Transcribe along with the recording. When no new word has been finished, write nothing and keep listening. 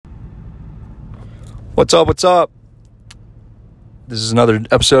What's up? What's up? This is another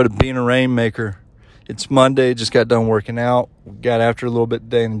episode of Being a Rainmaker. It's Monday. Just got done working out. Got after a little bit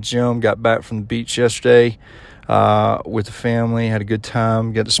today in the gym. Got back from the beach yesterday with the family. Had a good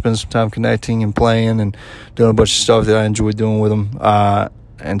time. Got to spend some time connecting and playing and doing a bunch of stuff that I enjoy doing with them.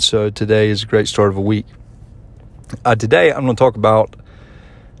 And so today is a great start of a week. Today I'm going to talk about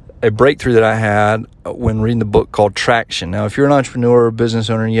a breakthrough that I had when reading the book called Traction. Now, if you're an entrepreneur or business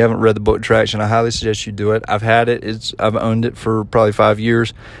owner and you haven't read the book Traction, I highly suggest you do it. I've had it. I've owned it for probably 5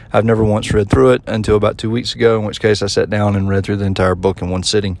 years. I've never once read through it until about 2 weeks ago, in which case I sat down and read through the entire book in one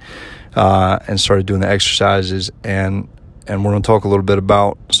sitting and started doing the exercises. And we're going to talk a little bit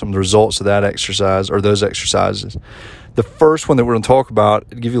about some of the results of that exercise or those exercises. The first one that we're going to talk about,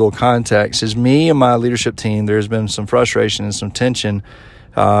 to give you a little context, is me and my leadership team. There's been some frustration and some tension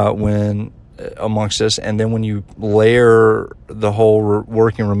when amongst us, and then when you layer the whole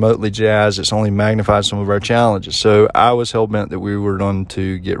working remotely jazz, it's only magnified some of our challenges. So I was hell-bent that we were going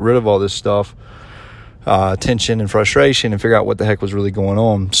to get rid of all this stuff, tension and frustration, and figure out what the heck was really going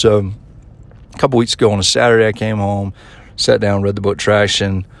on. So a couple weeks ago on a Saturday, I came home, sat down, read the book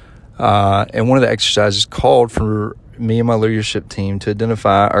Traction, and one of the exercises called for me and my leadership team to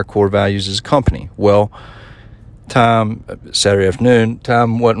identify our core values as a company. Well, Saturday afternoon,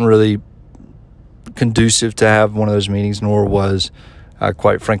 time wasn't really conducive to have one of those meetings, nor was I,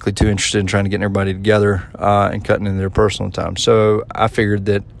 quite frankly, too interested in trying to get everybody together and cutting into their personal time. So I figured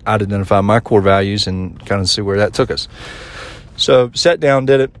that I'd identify my core values and kind of see where that took us. So sat down,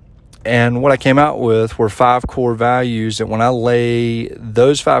 did it, and what I came out with were 5 core values that when I lay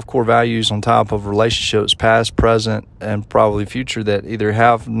those 5 core values on top of relationships, past, present, and probably future, that either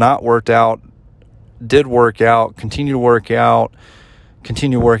have not worked out, did work out, continue to work out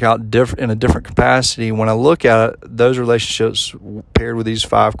in a different capacity. When I look at those relationships paired with these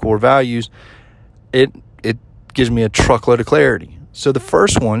 5 core values, it gives me a truckload of clarity. So the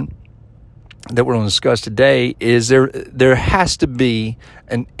first one that we're going to discuss today is there has to be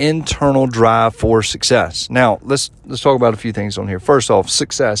an internal drive for success. Now, let's talk about a few things on here. First off,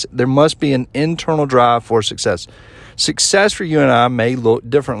 success. There must be an internal drive for success. Success for you and I may look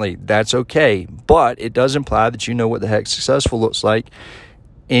differently. That's okay. But it does imply that you know what the heck successful looks like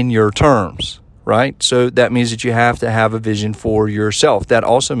in your terms, right? So that means that you have to have a vision for yourself. That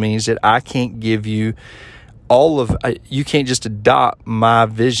also means that I can't give you you can't just adopt my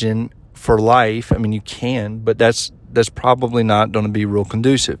vision for life. I mean, you can, but that's probably not going to be real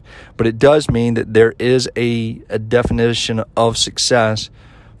conducive. But it does mean that there is a definition of success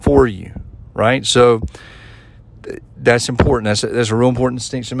for you, right? So that's important. That's a real important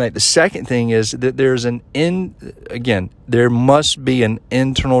distinction to make. The second thing is that there must be an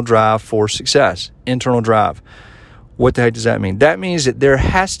internal drive for success. Internal drive. What the heck does that mean? That means that there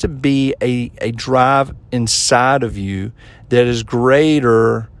has to be a drive inside of you that is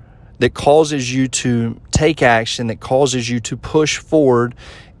greater, that causes you to take action, that causes you to push forward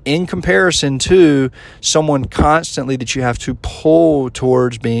in comparison to someone constantly that you have to pull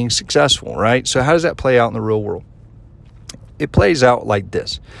towards being successful, right? So how does that play out in the real world? It plays out like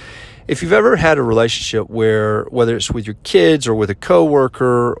this. If you've ever had a relationship where, whether it's with your kids or with a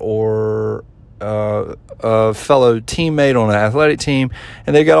coworker or a fellow teammate on an athletic team,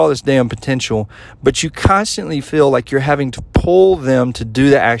 and they've got all this damn potential, but you constantly feel like you're having to pull them to do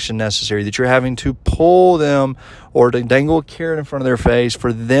the action necessary, that you're having to pull them or to dangle a carrot in front of their face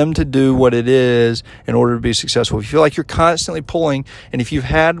for them to do what it is in order to be successful. If you feel like you're constantly pulling, and if you've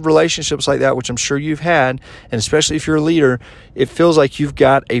had relationships like that, which I'm sure you've had, and especially if you're a leader, it feels like you've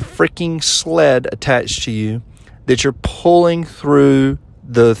got a freaking sled attached to you that you're pulling through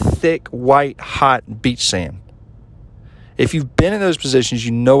the thick, white, hot beach sand. If you've been in those positions,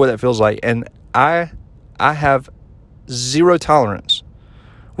 you know what that feels like. And I have zero tolerance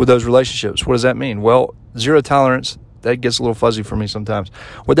with those relationships. What does that mean? Well, zero tolerance, that gets a little fuzzy for me sometimes.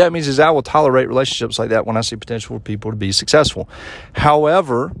 What that means is I will tolerate relationships like that when I see potential for people to be successful.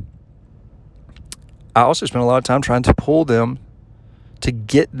 However, I also spend a lot of time trying to pull them, to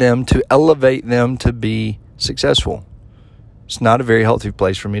get them, to elevate them to be successful. It's not a very healthy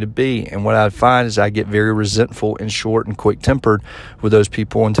place for me to be. And what I find is I get very resentful and short and quick-tempered with those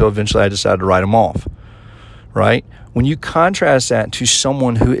people until eventually I decide to write them off, right? When you contrast that to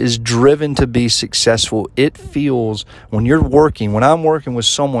someone who is driven to be successful, it feels, when I'm working with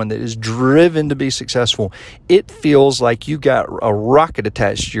someone that is driven to be successful, it feels like you got a rocket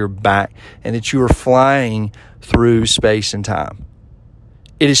attached to your back and that you are flying through space and time.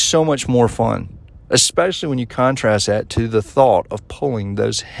 It is so much more fun, especially when you contrast that to the thought of pulling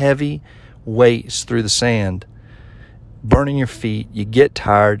those heavy weights through the sand burning your feet. You get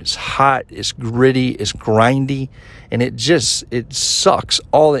tired. It's hot. It's gritty. It's grindy. And it sucks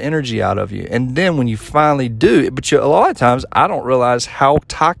all the energy out of you. And then when you finally do it, but a lot of times I don't realize how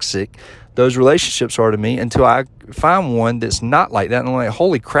toxic those relationships are to me until I find one that's not like that. And I'm like,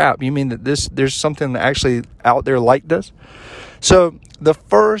 holy crap, you mean that there's something actually out there like this? So the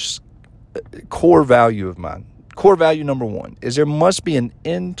first core value of mine, core value number one, is there must be an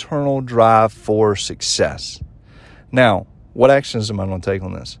internal drive for success. Now, what actions am I going to take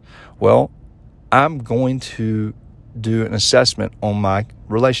on this? Well, I'm going to do an assessment on my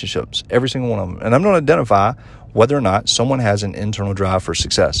relationships, every single one of them. And I'm going to identify whether or not someone has an internal drive for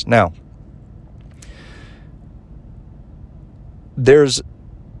success. Now, do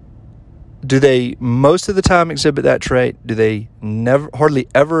they most of the time exhibit that trait? Do they hardly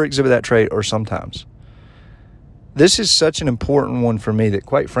ever exhibit that trait, or sometimes? This is such an important one for me that,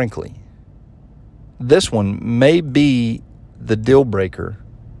 quite frankly, this one may be the deal breaker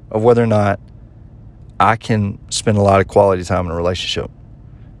of whether or not I can spend a lot of quality time in a relationship.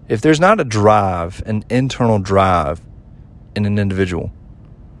 If there's not a drive, an internal drive in an individual,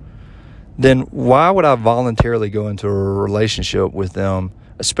 then why would I voluntarily go into a relationship with them,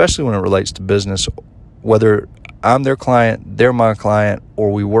 especially when it relates to business, whether I'm their client, they're my client,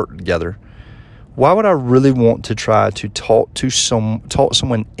 or we work together? Why would I really want to try to talk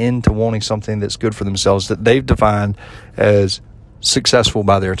someone into wanting something that's good for themselves that they've defined as successful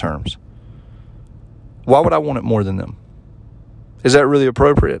by their terms? Why would I want it more than them? Is that really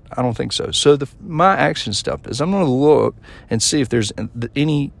appropriate? I don't think so. So my action step is I'm going to look and see if there's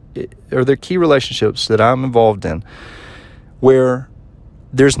are there key relationships that I'm involved in where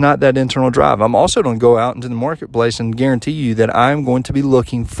there's not that internal drive. I'm also going to go out into the marketplace and guarantee you that I'm going to be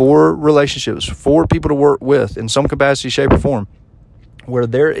looking for relationships, for people to work with in some capacity, shape, or form, where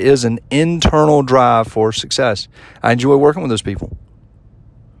there is an internal drive for success. I enjoy working with those people.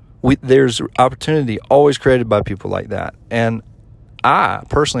 There's opportunity always created by people like that. And I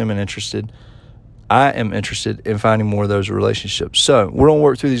personally am interested in finding more of those relationships. So we're going to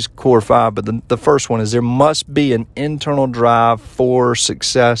work through these core five, but the first one is there must be an internal drive for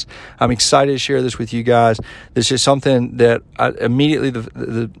success. I'm excited to share this with you guys. This is something that I immediately,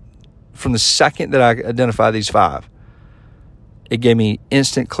 from the second that I identified these five, it gave me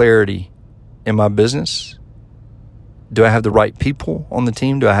instant clarity in my business. Do I have the right people on the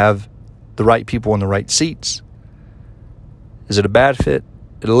team? Do I have the right people in the right seats? Is it a bad fit?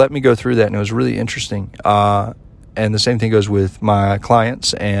 It let me go through that, and it was really interesting. And the same thing goes with my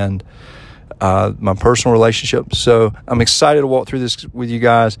clients and my personal relationships. So I'm excited to walk through this with you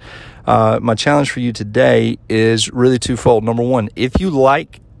guys. My challenge for you today is really twofold. Number one, if you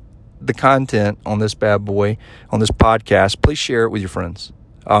like the content on this bad boy, on this podcast, please share it with your friends.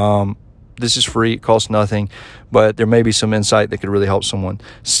 This is free. It costs nothing, but there may be some insight that could really help someone.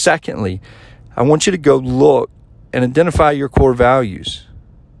 Secondly, I want you to go look and identify your core values.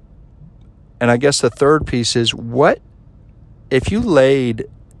 And I guess the third piece is, what if you laid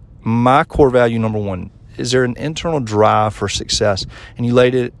my core value number one, is there an internal drive for success, and you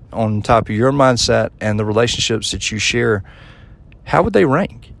laid it on top of your mindset and the relationships that you share, how would they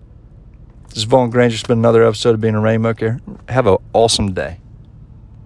rank? This is Vaughn Granger. It's been another episode of Being a Rainmaker. Have an awesome day.